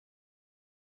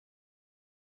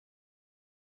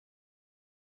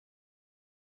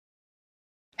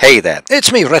Hey there,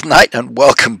 it's me Red Knight and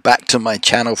welcome back to my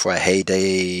channel for a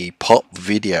Hayday pop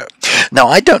video. Now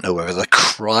I don't know whether to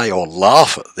cry or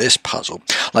laugh at this puzzle.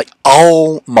 Like,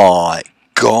 oh my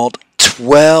god,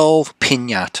 12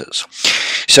 piñatas.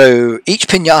 So each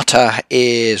piñata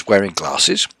is wearing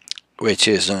glasses, which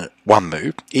is one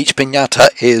move. Each piñata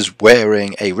is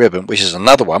wearing a ribbon, which is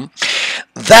another one.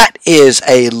 That is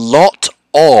a lot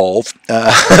of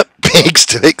pigs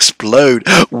to explode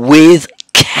with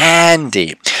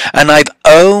candy, and I've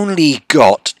only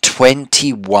got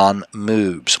 21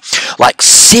 moves. Like,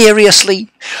 seriously?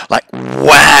 Like,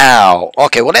 wow.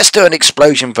 Okay, well, let's do an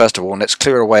explosion first of all, and let's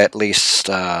clear away at least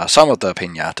some of the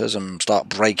piñatas and start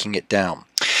breaking it down.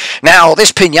 Now,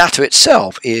 this piñata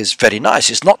itself is very nice.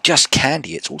 It's not just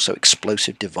candy, it's also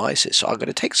explosive devices. So I'm going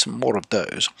to take some more of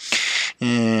those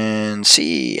and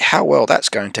see how well that's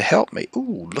going to help me.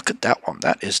 Ooh, look at that one.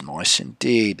 That is nice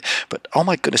indeed. But oh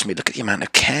my goodness me, look at the amount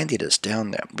of candy that's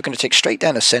down there. We're going to take straight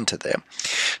down the center there.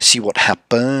 See what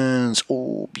happens.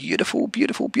 Oh, beautiful,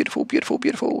 beautiful, beautiful, beautiful,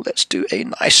 beautiful. Let's do a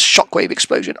nice shockwave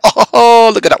explosion. Oh,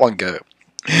 look at that one go.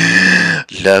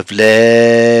 Lovely.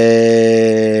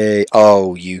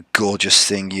 Oh, you gorgeous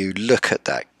thing, you. Look at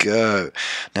that go.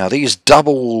 Now these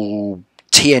double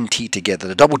TNT together,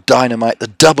 the double dynamite, the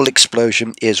double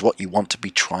explosion is what you want to be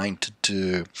trying to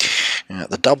do.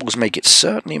 The doubles make it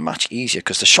certainly much easier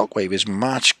because the shockwave is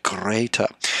much greater.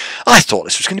 I thought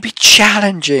this was going to be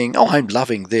challenging. Oh, I'm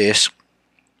loving this.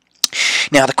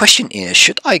 Now the question is,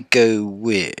 should I go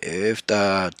with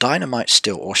the dynamite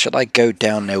still, or should I go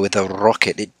down there with a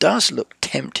rocket? It does look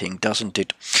tempting, doesn't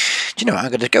it? Do you know, I'm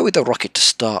going to go with the rocket to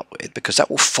start with, because that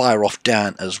will fire off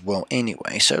down as well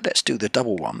anyway. So let's do the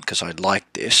double one, because I like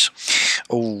this.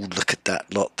 Oh, look at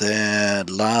that lot there.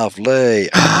 Lovely.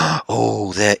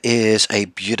 Oh, there is a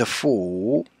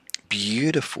beautiful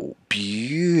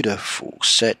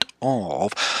set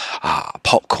of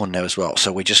popcorn there as well.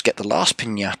 So we just get the last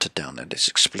piñata down there. Let's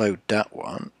explode that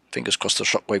one. Fingers crossed the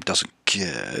shockwave doesn't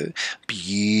go.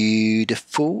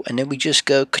 Beautiful. And then we just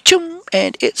go ka-chung,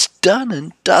 and it's done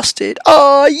and dusted.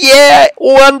 Oh yeah,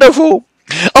 wonderful.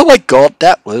 Oh my god,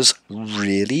 that was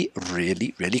really,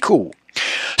 really, really cool.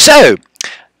 So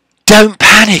don't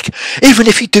panic, even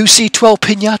if you do see 12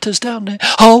 piñatas down there.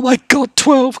 Oh my god,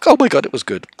 12. Oh my god, it was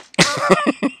good.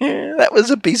 That was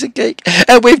a piece of cake.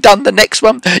 And we've done the next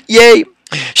one. Yay.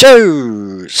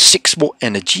 So 6 more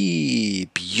energy.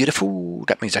 Beautiful.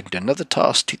 That means I can do another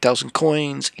task. 2,000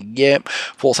 coins. Yep.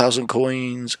 4,000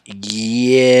 coins.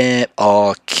 Yep.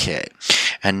 Okay.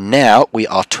 And now we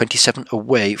are 27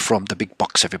 away from the big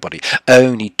box, everybody.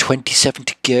 Only 27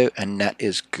 to go, and that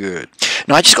is good.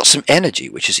 Now I just got some energy,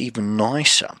 which is even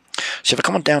nicer. So if I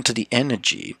come on down to the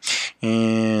energy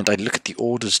and I look at the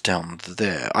orders down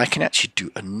there, I can actually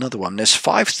do another one. There's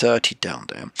 530 down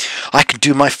there. I can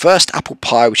do my first apple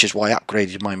pie, which is why I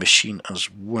upgraded my machine as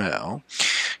well.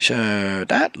 So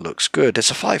that looks good. There's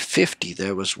a 550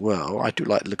 there as well. I do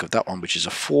like the look of that one, which is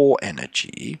a 4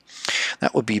 energy.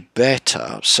 That would be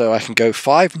better. So I can go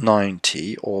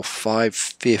 590 or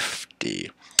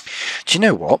 550. Do you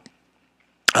know what?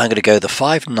 I'm going to go the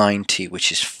 590, which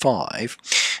is 5,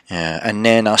 and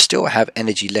then I still have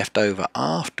energy left over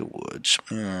afterwards.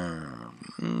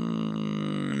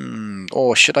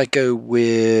 Or should I go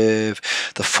with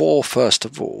the 4 first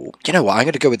of all? You know what, I'm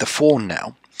going to go with the 4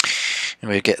 now, and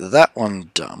we get that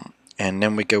one done, and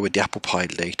then we go with the apple pie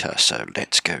later. So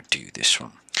let's go do this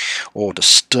one. Order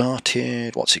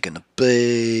started. What's it going to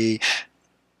be?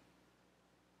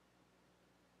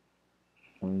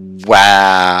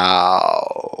 Wow.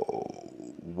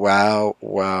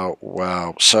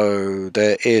 So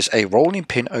there is a rolling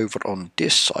pin over on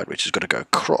this side, which is going to go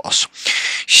across.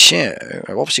 So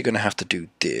I'm obviously going to have to do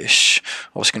this.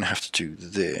 Obviously going to have to do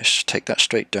this. Take that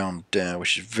straight down there,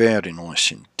 which is very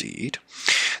nice indeed.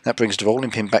 That brings the rolling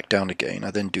pin back down again.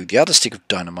 I then do the other stick of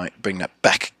dynamite, bring that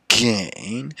back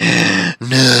again.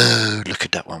 No, look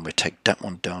at that one. We take that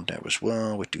one down there as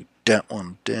well. We do that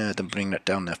one there, then bring that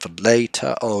down there for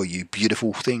later. Oh, you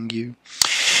beautiful thing, you.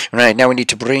 Right, now we need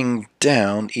to bring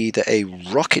down either a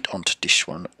rocket onto this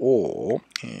one or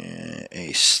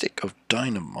a stick of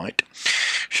dynamite.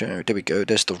 So there we go,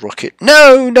 there's the rocket.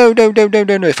 No.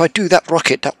 If I do that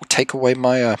rocket, that will take away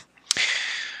my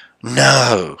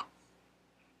no.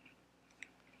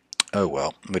 Oh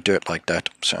well, we'll do it like that.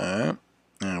 So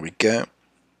there we go.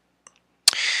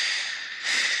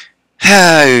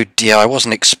 Oh dear, I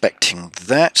wasn't expecting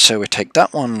that. So we take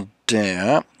that one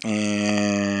there,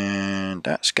 and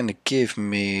that's going to give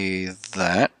me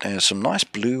that. There's some nice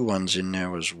blue ones in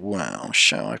there as well,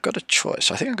 so I've got a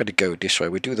choice. I think I'm going to go this way.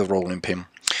 We do the rolling pin.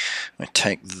 I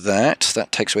take that.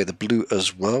 That takes away the blue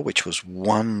as well, which was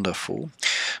wonderful.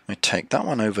 I take that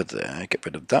one over there, get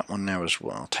rid of that one there as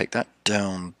well, take that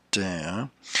down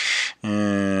there.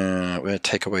 We'll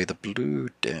take away the blue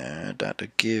there. That'll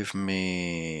give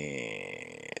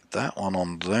me that one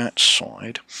on that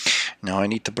side. Now I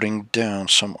need to bring down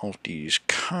some of these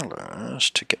colors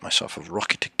to get myself a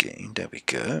rocket again. There we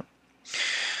go.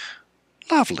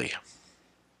 Lovely.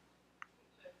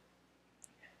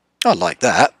 I like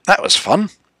that. That was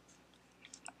fun.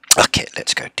 Okay,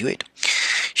 let's go do it.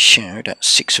 So that's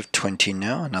 6 of 20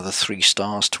 now, another 3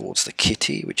 stars towards the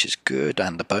kitty, which is good,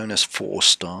 and the bonus 4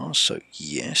 stars, so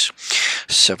yes.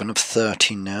 7 of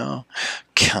 30 now.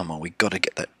 Come on, we got to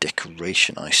get that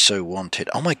decoration I so wanted.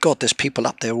 Oh my god, there's people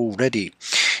up there already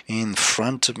in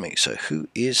front of me, so who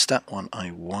is that one,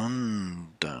 I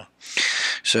wonder?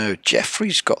 So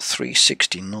Jeffrey's got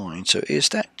 369, so is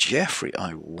that Jeffrey,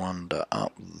 I wonder,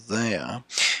 up there?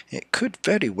 It could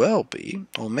very well be,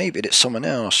 or maybe it's someone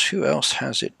else. Who else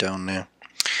has it down there?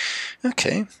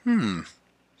 Okay,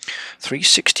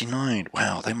 369,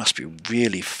 wow, they must be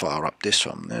really far up this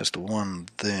one. There's the one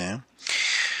there.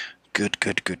 Good.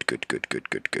 Okay,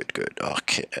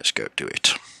 let's go do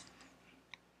it.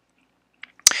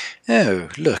 Oh,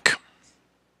 look.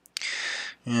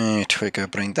 Right, we go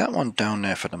bring that one down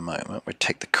there for the moment. We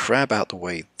take the crab out the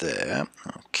way there.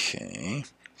 Okay.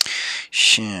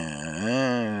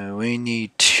 So we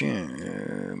need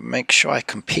to make sure I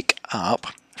can pick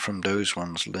up from those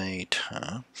ones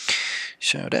later.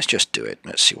 So let's just do it.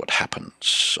 Let's see what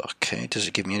happens. Okay, does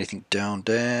it give me anything down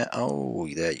there? Oh,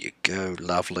 there you go.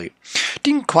 Lovely.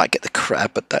 Didn't quite get the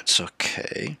crab, but that's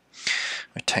okay.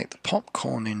 We take the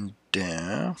popcorn in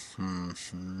there.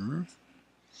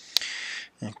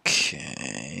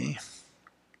 Okay.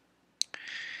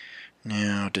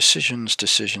 Now, decisions.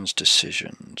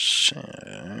 So,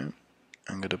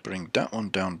 I'm going to bring that one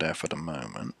down there for the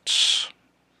moment.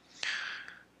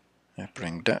 I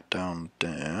bring that down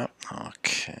there.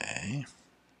 Okay.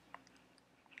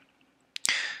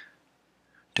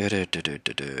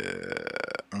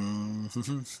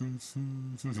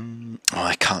 Oh,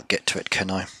 I can't get to it, can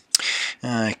I?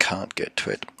 I can't get to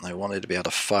it. I wanted to be able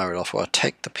to fire it off. Well, I'll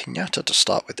take the piñata to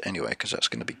start with anyway, because that's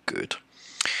going to be good.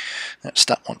 That's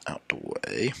that one out the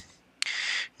way.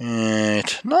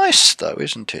 Nice though,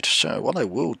 isn't it? So what I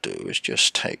will do is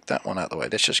just take that one out the way.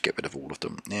 Let's just get rid of all of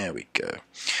them. There we go.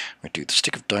 We do the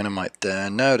stick of dynamite there.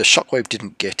 No, the shockwave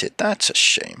didn't get it. That's a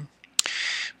shame.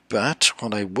 But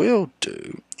what I will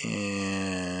do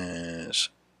is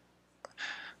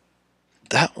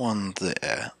that one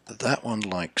there, that one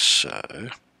like so.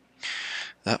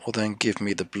 That will then give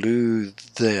me the blue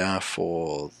there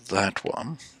for that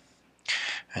one.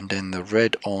 And then the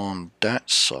red on that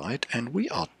side, and we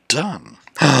are done.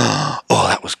 Oh,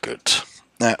 that was good.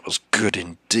 That was good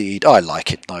indeed. I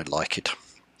like it.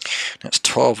 That's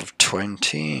 12 of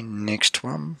 20. Next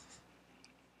one.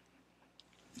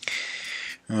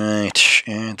 Right,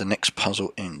 and the next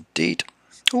puzzle indeed.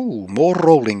 Oh, more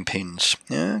rolling pins.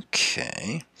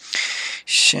 Okay.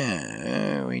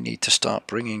 So, we need to start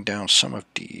bringing down some of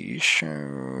these.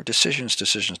 So, decisions.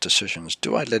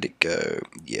 Do I let it go?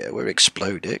 Yeah, we'll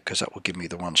explode it, because that will give me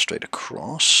the one straight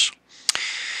across.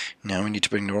 Now we need to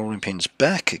bring the rolling pins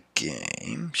back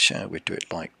again. So, we'll do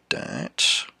it like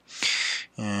that.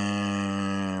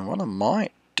 And what I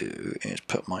might do is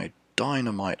put my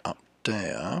dynamite up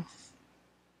there.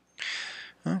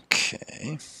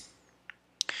 Okay.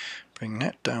 Bring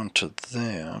that down to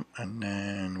there, and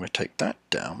then we'll take that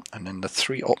down, and then the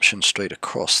 3 options straight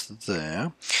across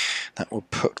there. That will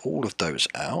put all of those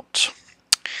out.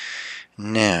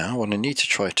 Now, what I need to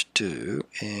try to do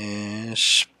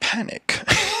is panic.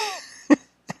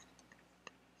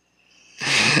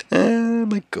 Oh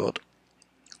my god.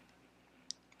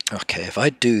 Okay, if I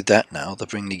do that now, they'll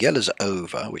bring the yellows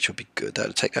over, which will be good.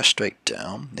 That'll take that straight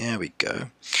down. There we go.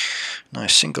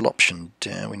 Nice single option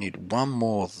there. We need one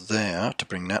more there to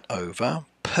bring that over.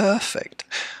 Perfect.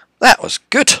 That was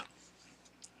good.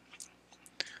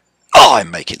 Oh, I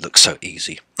make it look so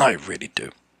easy. I really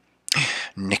do.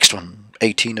 Next one.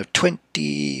 18 of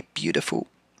 20. Beautiful.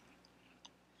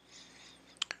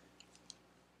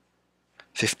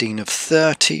 15 of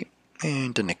 30.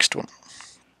 And the next one.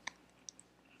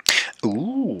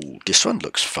 Ooh, this one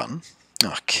looks fun.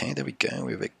 Okay, there we go.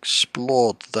 We've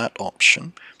explored that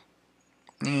option.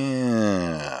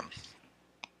 Yeah.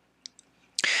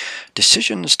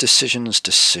 Decisions.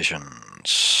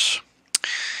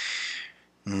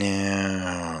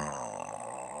 Now,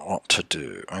 what to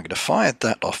do. I'm going to fire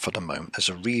that off for the moment. There's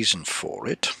a reason for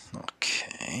it.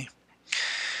 Okay.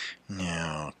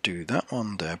 Now do that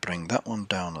one there, bring that one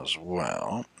down as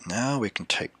well. Now we can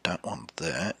take that one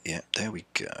there. Yeah, there we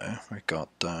go. We got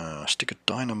stick a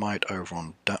dynamite over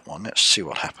on that one. Let's see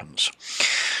what happens.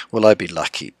 Will I be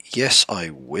lucky? Yes,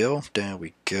 I will. There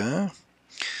we go.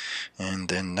 And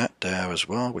then that there as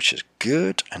well, which is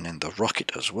good. And then the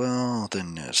rocket as well.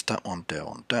 Then there's that one there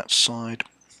on that side.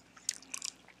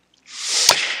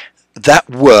 That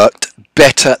worked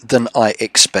better than I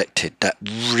expected. That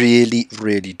really,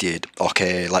 really did.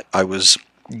 Okay, like I was,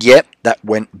 yep, that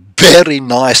went very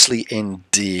nicely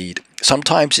indeed.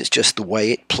 Sometimes it's just the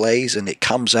way it plays and it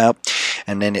comes out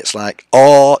and then it's like,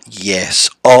 oh yes,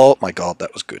 oh my god,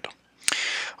 that was good.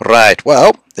 Right,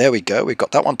 well, there we go. We've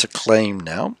got that one to claim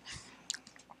now,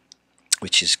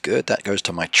 which is good. That goes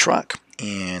to my truck.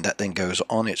 And that then goes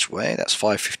on its way. That's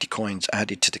 550 coins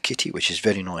added to the kitty, which is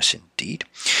very nice indeed.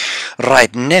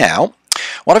 Right now,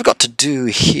 what I've got to do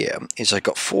here is I've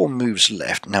got 4 moves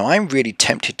left. Now, I'm really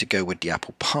tempted to go with the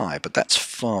apple pie, but that's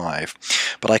 5.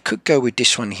 But I could go with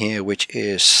this one here, which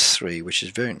is 3, which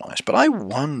is very nice. But I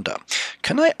wonder,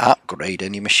 can I upgrade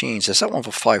any machines? There's that one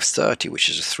for 530, which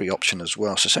is a 3 option as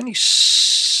well. So it's only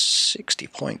 60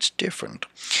 points different.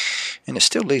 And it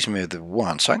still leaves me with the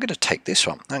 1, so I'm going to take this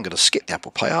one. I'm going to skip the apple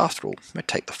pie after all. I'm going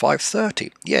to take the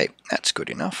 530. Yay, that's good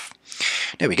enough.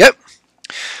 There we go.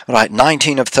 Right,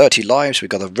 19 of 30 lives. We've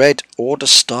got a red order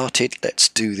started. Let's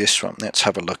do this one. Let's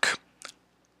have a look.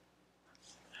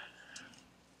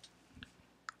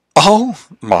 Oh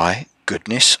my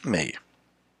goodness me.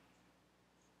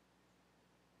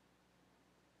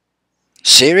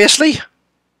 Seriously?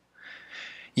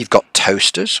 You've got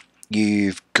toasters.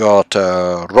 You've got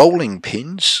rolling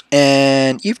pins,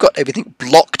 and you've got everything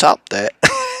blocked up there.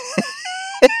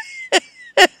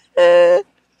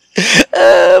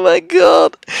 Oh my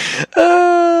god.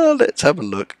 Let's have a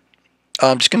look.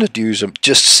 I'm just going to use them,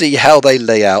 just see how they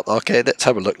lay out. Okay, let's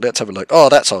have a look, let's have a look. Oh,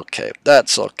 that's okay,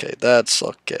 that's okay, that's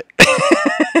okay.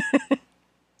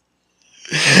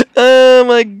 Oh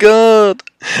my god.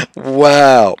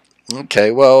 Wow.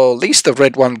 Okay, well, at least the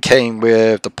red one came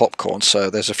with the popcorn, so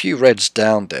there's a few reds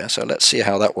down there, so let's see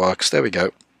how that works. There we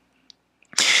go.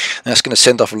 That's going to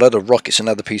send off a load of rockets and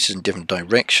other pieces in different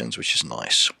directions, which is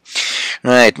nice.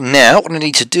 Right, now what I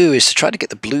need to do is to try to get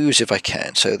the blues if I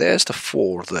can. So there's the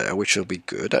 4 there, which will be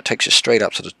good. That takes us straight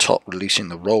up to the top, releasing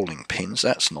the rolling pins.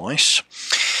 That's nice.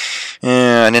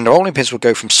 And then the rolling pins will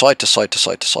go from side to side to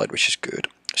side to side, which is good.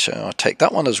 So I'll take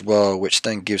that one as well, which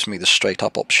then gives me the straight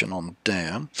up option on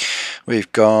down.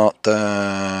 We've got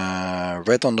the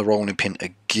red on the rolling pin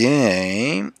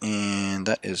again, and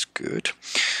that is good.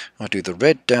 I'll do the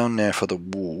red down there for the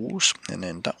walls, and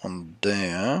then that one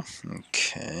there.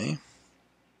 Okay.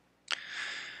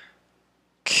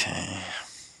 Okay.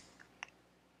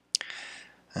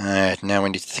 Alright, now we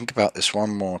need to think about this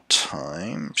one more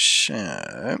time.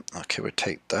 So, okay, we'll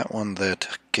take that one there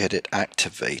to get it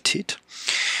activated.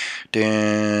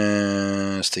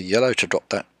 There's the yellow to drop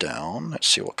that down. Let's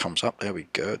see what comes up. There we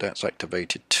go. That's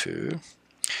activated too.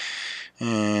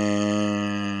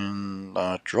 And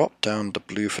I dropped down the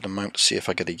blue for the moment to see if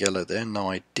I get a yellow there.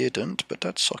 No, I didn't, but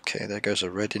that's okay. There goes a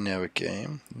red in there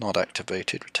again. Not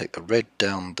activated. We take the red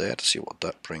down there to see what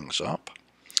that brings up.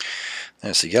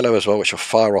 There's the yellow as well, which will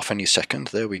fire off any second.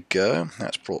 There we go.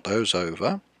 That's brought those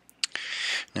over.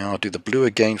 Now I'll do the blue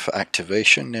again for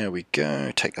activation. There we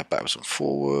go. Take that backwards and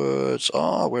forwards.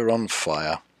 Ah, we're on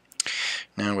fire.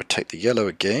 Now we'll take the yellow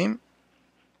again.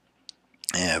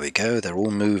 There we go. They're all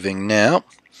moving now.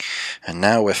 And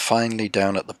now we're finally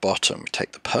down at the bottom. We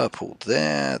take the purple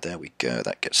there. There we go.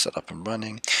 That gets that up and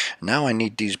running. Now I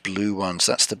need these blue ones.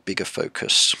 That's the bigger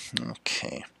focus.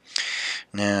 Okay.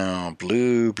 Now,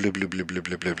 blue, blue, blue, blue, blue,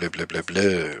 blue, blue, blue, blue, blue,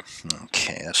 blue.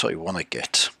 Okay, that's what we want to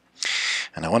get.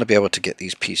 And I want to be able to get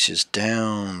these pieces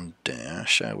down there.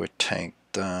 So we'll take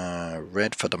the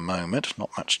red for the moment. Not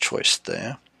much choice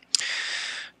there.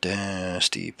 There's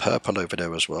the purple over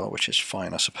there as well, which is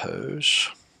fine, I suppose.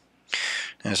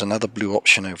 There's another blue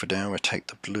option over there. We'll take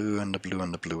the blue and the blue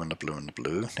and the blue and the blue and the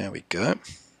blue. There we go.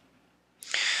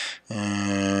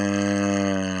 And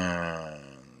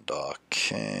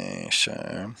okay,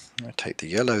 so I take the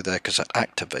yellow there because that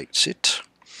activates it.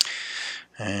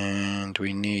 And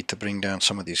we need to bring down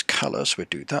some of these colours. We'll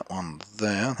do that one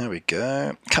there. There we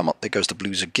go. Come up, there goes the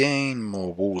blues again.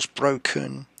 More walls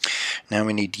broken. Now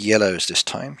we need yellows this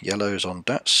time. Yellows on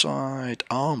that side.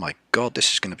 Oh my god,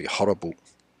 this is going to be horrible.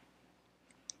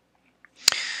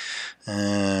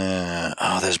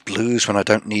 Oh, there's blues when I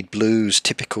don't need blues.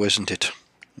 Typical, isn't it?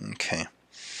 Okay.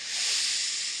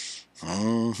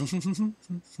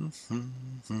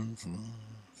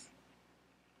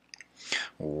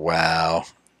 Wow.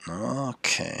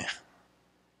 Okay.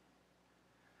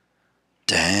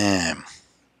 Damn.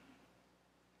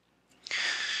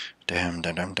 Damn.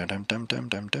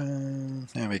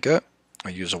 There we go. I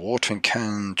use a watering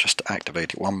can just to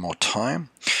activate it one more time.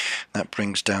 That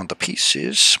brings down the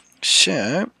pieces.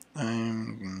 So, if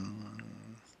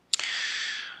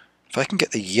I can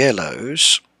get the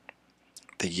yellows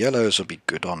will be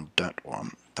good on that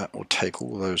one. That will take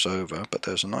all those over, but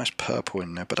there's a nice purple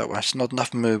in there, but that's not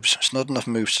enough moves. It's not enough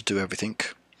moves to do everything.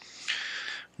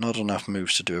 Not enough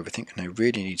moves to do everything, and I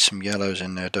really need some yellows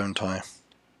in there, don't I?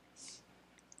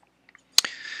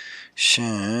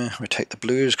 So, we take the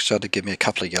blues, because that'll give me a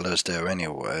couple of yellows there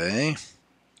anyway.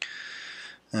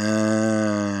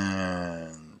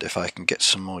 And if I can get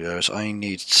some more yellows, I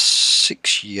need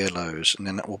 6 yellows, and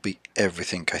then that will be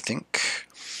everything, I think.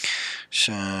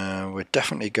 So we're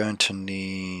definitely going to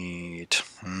need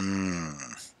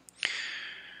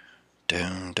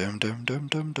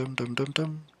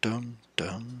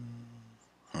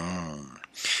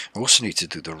I also need to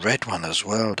do the red one as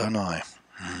well, don't I?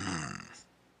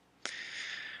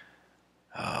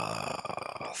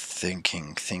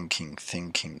 Thinking.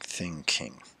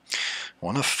 I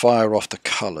want to fire off the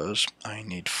colours. I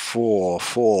need 4.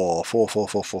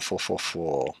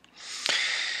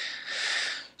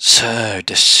 So,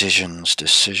 decisions.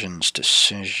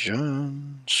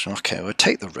 Okay, we'll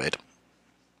take the red.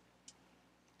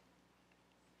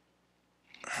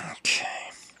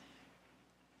 Okay.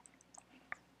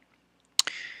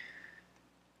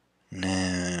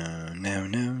 No.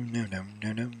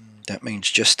 That means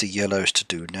just the yellows to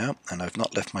do now, and I've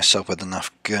not left myself with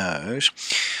enough goes.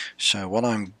 So what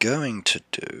I'm going to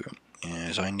do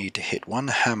is I need to hit one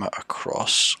hammer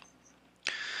across.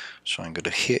 So I'm going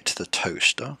to hit the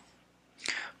toaster.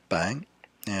 Bang.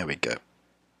 There we go.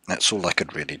 That's all I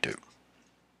could really do.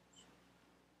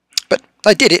 But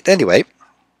I did it anyway.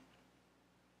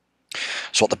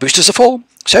 That's what the boosters are for.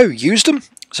 So use them.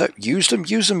 Use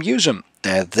them.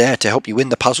 They're there to help you win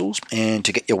the puzzles and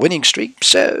to get your winning streak.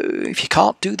 So if you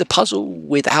can't do the puzzle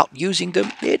without using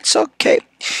them, it's okay.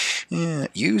 Yeah,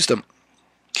 use them.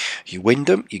 You win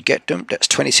them, you get them. That's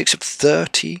 26 of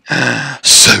 30.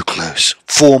 So close.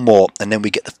 4 more, and then we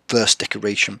get the first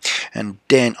decoration. And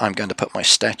then I'm going to put my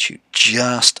statue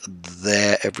just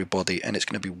there, everybody, and it's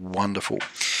going to be wonderful.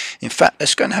 In fact,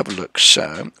 let's go and have a look.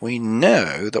 So we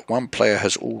know that one player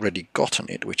has already gotten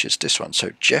it, which is this one.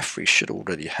 So Jeffrey should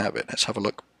already have it. Let's have a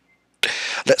look.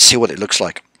 Let's see what it looks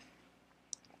like.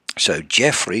 So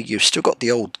Jeffrey, you've still got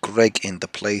the old Greg in the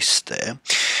place there.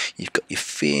 You've got your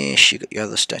fish, you've got your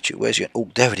other statue. Where's your... Oh,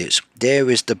 there it is.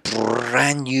 There is the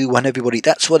brand new one, everybody.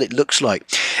 That's what it looks like.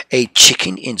 A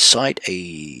chicken inside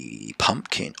a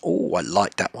pumpkin. Oh, I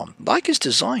like that one. Like his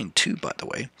design too, by the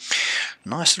way.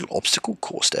 Nice little obstacle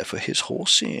course there for his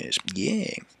horses.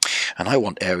 Yeah. And I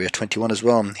want Area 21 as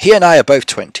well. He and I are both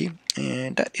 20.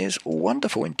 And that is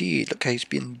wonderful indeed. Look how he's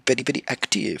been very, very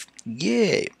active.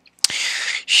 Yeah.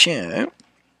 So,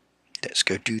 let's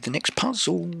go do the next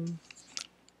puzzle.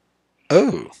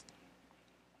 Oh.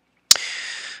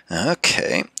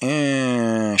 Okay.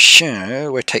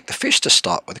 So, we'll take the fish to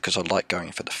start with because I like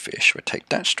going for the fish. We'll take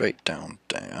that straight down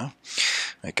there.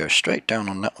 We go straight down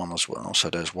on that one as well. So,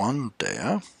 there's 1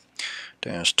 there.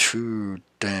 There's 2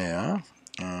 there.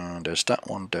 And there's that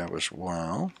one there as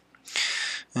well.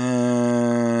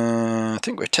 I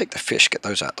think we'll take the fish, get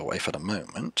those out of the way for the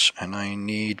moment, and I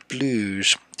need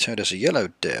blues. So there's a yellow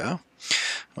there.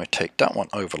 I take that one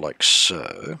over like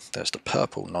so. There's the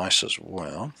purple, nice as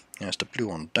well. There's the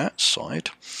blue on that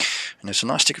side, and there's a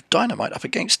nice stick of dynamite up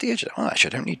against the edge. Oh,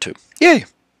 actually, I don't need to. Yay!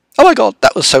 Oh my god,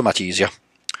 that was so much easier.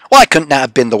 Why couldn't that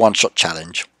have been the one-shot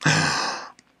challenge?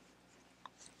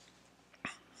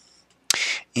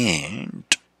 And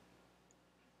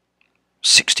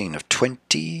 16 of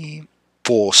 20,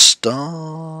 4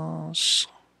 stars.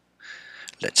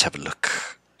 Let's have a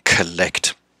look.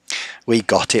 Collect. We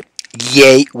got it.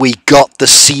 Yay, we got the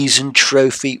season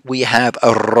trophy. We have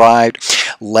arrived.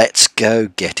 Let's go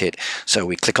get it. So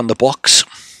we click on the box.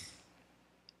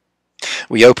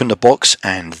 We open the box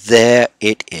and there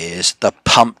it is. The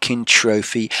pumpkin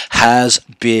trophy has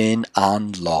been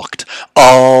unlocked.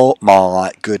 Oh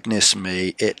my goodness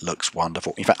me, it looks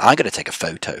wonderful. In fact, I'm going to take a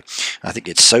photo. I think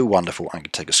it's so wonderful. I'm going to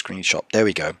take a screenshot. There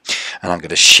we go. And I'm going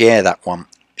to share that one.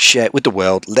 share it with the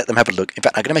world, let them have a look. In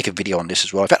fact, I'm going to make a video on this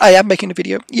as well. In fact, I am making a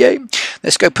video. Yay!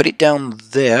 Let's go put it down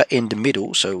there in the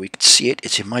middle so we can see it.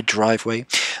 It's in my driveway.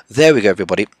 There we go,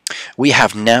 everybody. We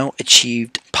have now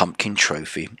achieved pumpkin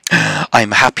trophy.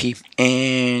 I'm happy.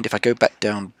 And if I go back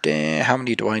down there, how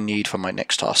many do I need for my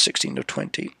next task? 16 or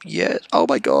 20? Yes. Oh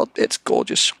my god, it's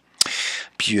gorgeous.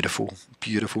 Beautiful,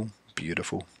 beautiful,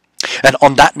 beautiful. And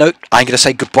on that note, I'm going to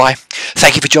say goodbye.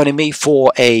 Thank you for joining me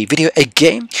for a video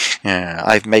again.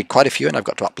 I've made quite a few and I've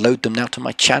got to upload them now to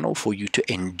my channel for you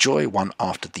to enjoy one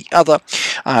after the other.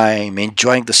 I'm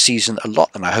enjoying the season a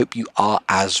lot and I hope you are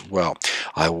as well.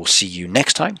 I will see you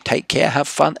next time. Take care, have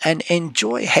fun and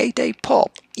enjoy Hayday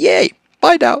Pop. Yay!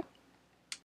 Bye now.